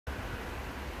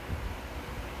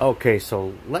Okay,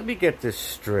 so let me get this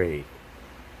straight.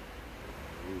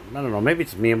 I don't know, maybe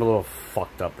it's me, I'm a little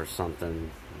fucked up or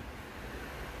something.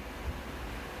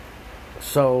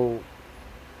 So,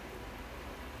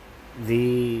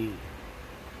 the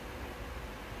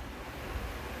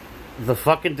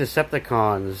fucking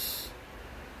Decepticons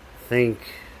think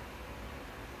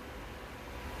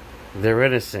they're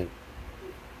innocent.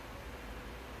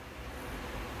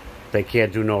 They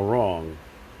can't do no wrong.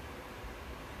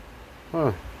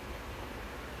 Huh.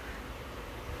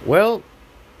 Well,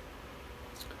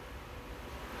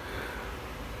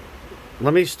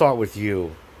 let me start with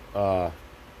you,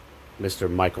 Mr.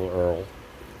 Michael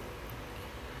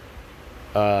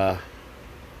Earl.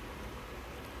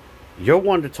 You're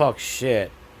one to talk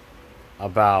shit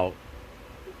about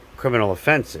criminal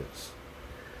offenses.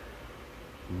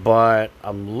 But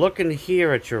I'm looking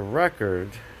here at your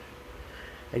record.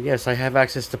 And yes, I have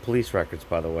access to police records,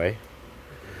 by the way.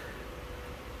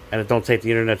 And it don't take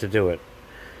the internet to do it.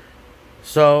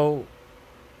 So,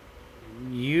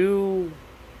 you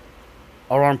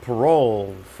are on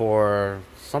parole for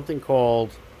something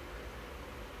called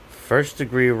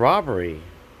first-degree robbery,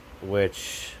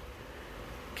 which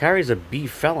carries a B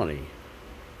felony.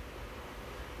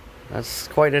 That's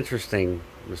quite interesting,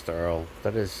 Mr. Earl.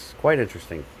 That is quite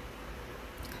interesting.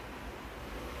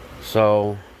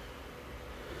 So,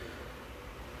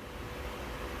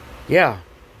 yeah.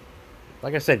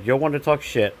 Like I said, you're one to talk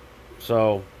shit.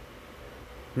 So,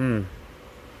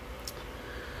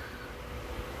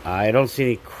 I don't see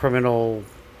any criminal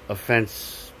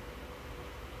offense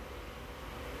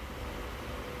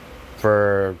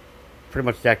for pretty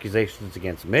much the accusations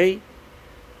against me.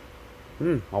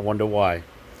 I wonder why.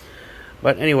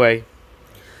 But anyway,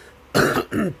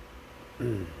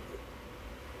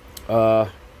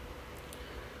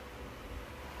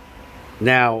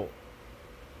 now,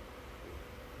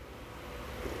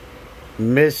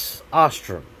 Miss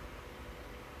Ostrom,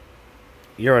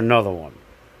 you're another one.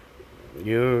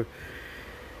 You're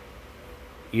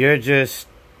just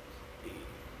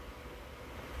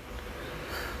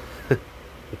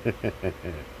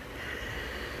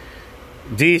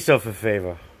do yourself a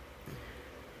favor.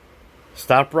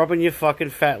 Stop rubbing your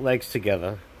fucking fat legs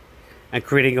together and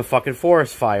creating a fucking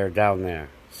forest fire down there.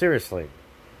 Seriously.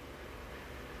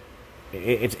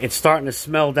 It's starting to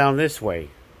smell down this way.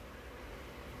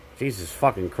 Jesus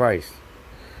fucking Christ.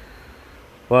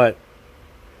 But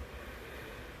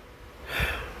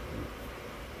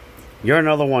you're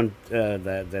another one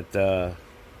that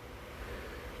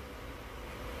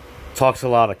talks a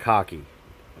lot of cocky,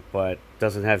 but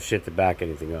doesn't have shit to back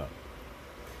anything up.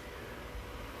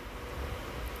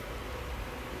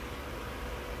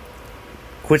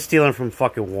 Quit stealing from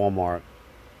fucking Walmart.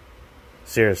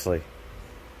 Seriously.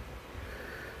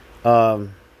 I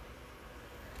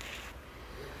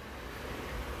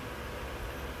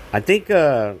think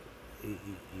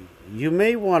you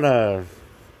may want to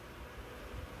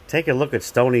take a look at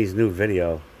Stoney's new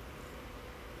video.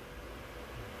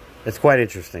 It's quite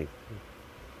interesting.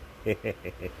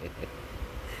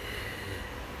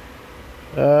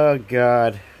 Oh,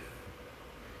 God.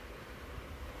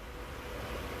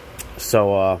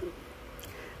 So,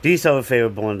 do yourself a favor,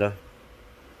 Belinda.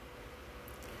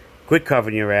 Quit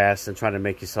covering your ass and trying to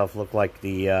make yourself look like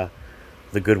the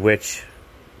good witch.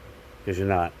 Because you're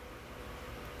not.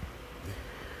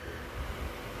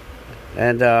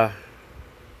 And,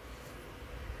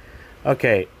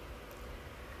 okay.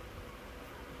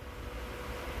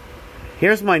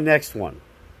 Here's my next one.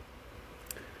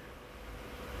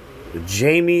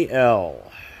 Jamie L.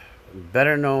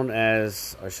 Better known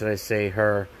as, or should I say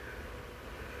her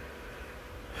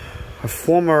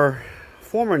former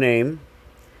name,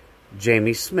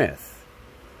 Jamie Smith.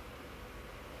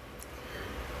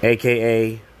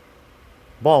 A.K.A.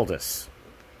 Baldus.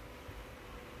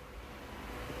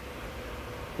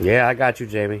 Yeah, I got you,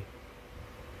 Jamie.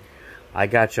 I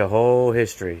got your whole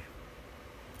history.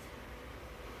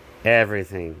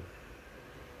 Everything.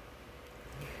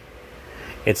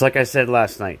 It's like I said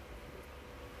last night.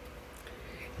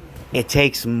 It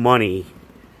takes money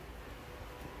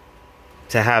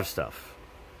to have stuff.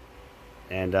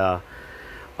 And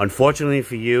unfortunately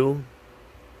for you,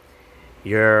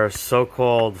 your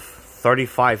so-called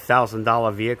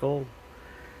 $35,000 vehicle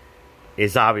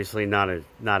is obviously not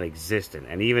existent.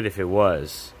 And even if it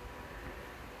was,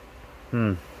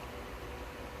 yeah,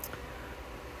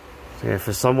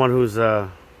 for someone who's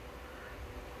a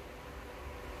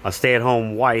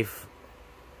stay-at-home wife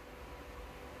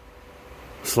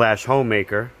 /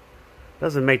 homemaker,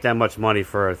 doesn't make that much money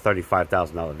for a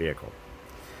 $35,000 vehicle.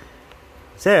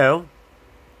 So,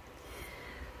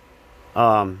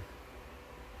 I'm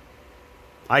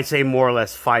I'd say more or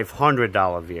less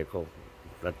 $500 vehicle.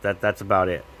 That's about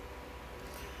it.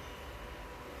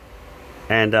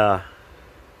 And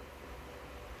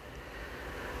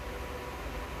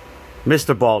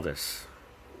Mr. Baldus,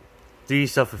 do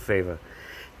yourself a favor.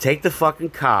 Take the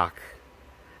fucking cock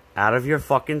out of your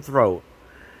fucking throat,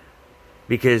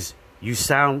 because you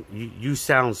sound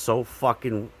so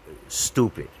fucking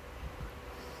stupid.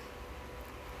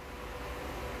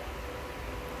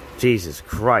 Jesus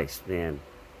Christ, man.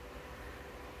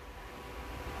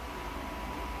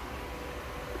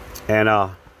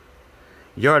 And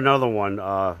you're another one,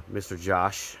 Mr.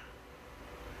 Josh.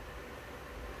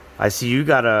 I see you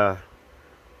got a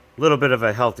little bit of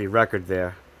a healthy record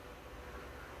there.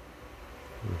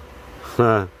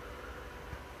 I'm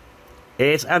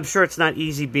sure it's not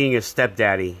easy being a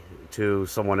stepdaddy to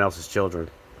someone else's children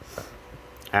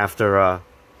after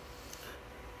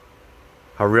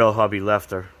her real hubby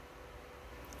left her.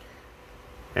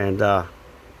 And I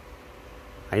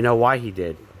know why he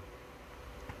did.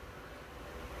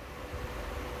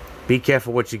 Be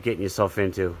careful what you're getting yourself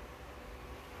into.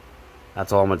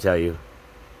 That's all I'm going to tell you.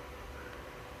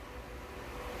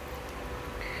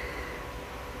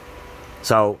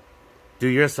 So, do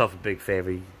yourself a big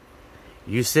favor.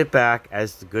 You sit back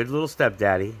as the good little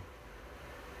stepdaddy.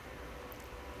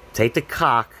 Take the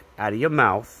cock out of your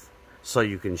mouth so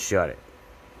you can shut it.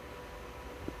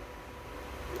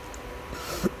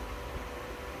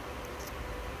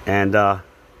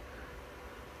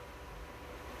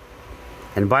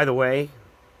 And by the way,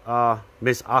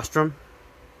 Miss Ostrom,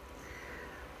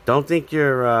 don't think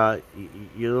your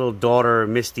little daughter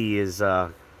Misty is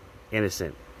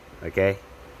innocent, okay?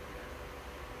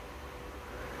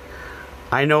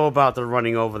 I know about the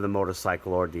running over the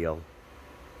motorcycle ordeal,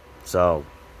 so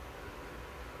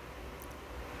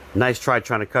nice try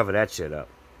trying to cover that shit up.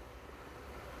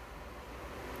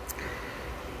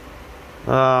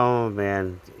 Oh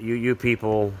man, you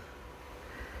people,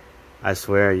 I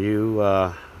swear you,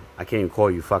 I can't even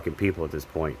call you fucking people at this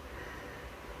point.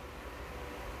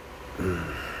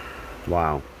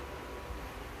 Wow.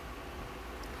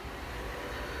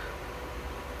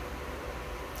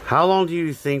 How long do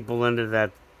you think, Belinda,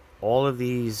 that all of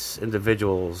these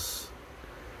individuals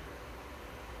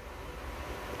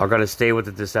are going to stay with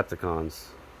the Decepticons?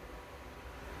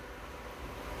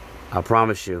 I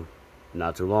promise you,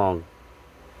 not too long.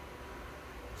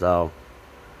 So,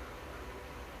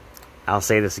 I'll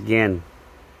say this again.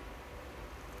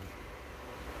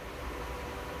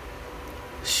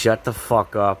 Shut the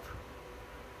fuck up.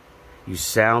 You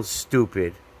sound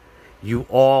stupid. You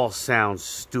all sound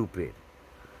stupid.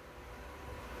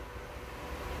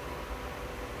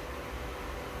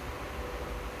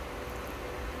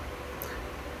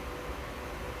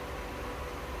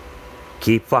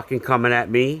 Keep fucking coming at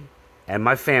me and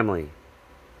my family.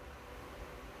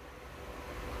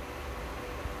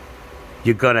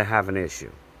 You're gonna have an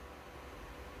issue.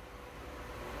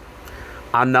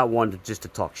 I'm not one just to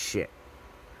talk shit.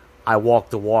 I walk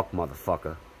the walk,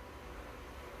 motherfucker.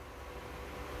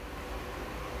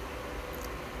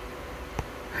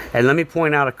 And let me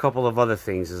point out a couple of other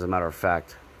things, as a matter of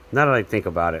fact. Now that I think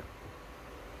about it.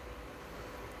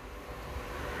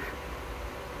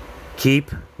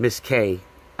 Keep Miss K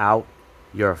out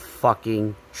your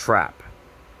fucking trap.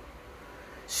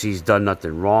 She's done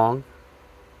nothing wrong.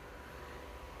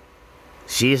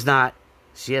 She has not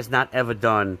ever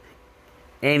done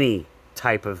any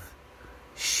type of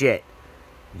shit.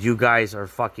 You guys are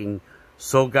fucking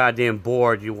so goddamn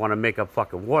bored you want to make up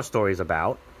fucking war stories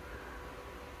about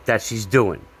that she's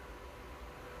doing.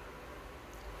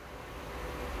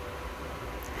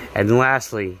 And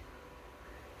lastly,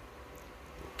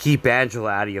 keep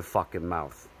Angela out of your fucking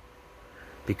mouth,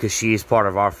 because she is part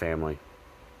of our family.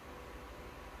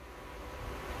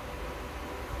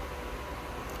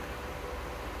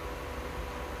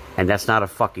 And that's not a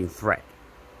fucking threat.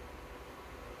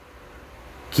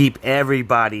 Keep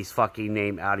everybody's fucking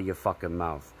name out of your fucking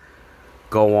mouth.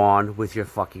 Go on with your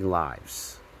fucking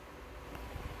lives.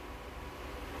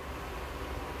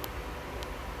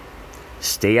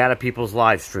 Stay out of people's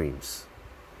live streams.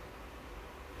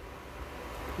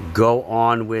 Go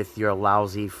on with your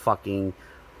lousy fucking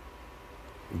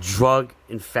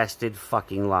drug-infested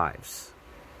fucking lives.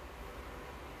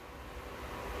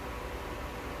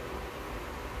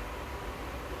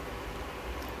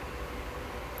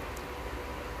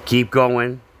 Keep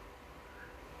going,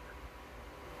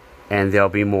 and there'll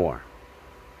be more.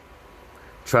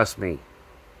 Trust me.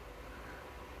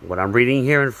 What I'm reading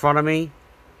here in front of me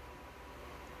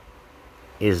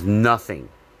is nothing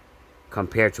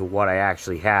compared to what I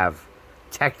actually have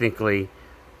technically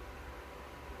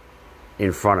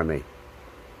in front of me.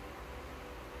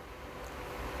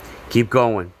 Keep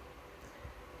going.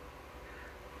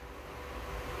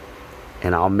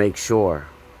 And I'll make sure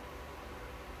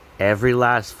every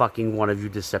last fucking one of you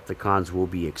Decepticons will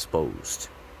be exposed.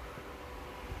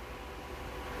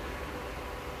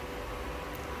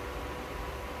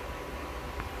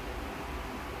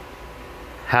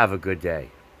 Have a good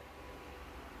day.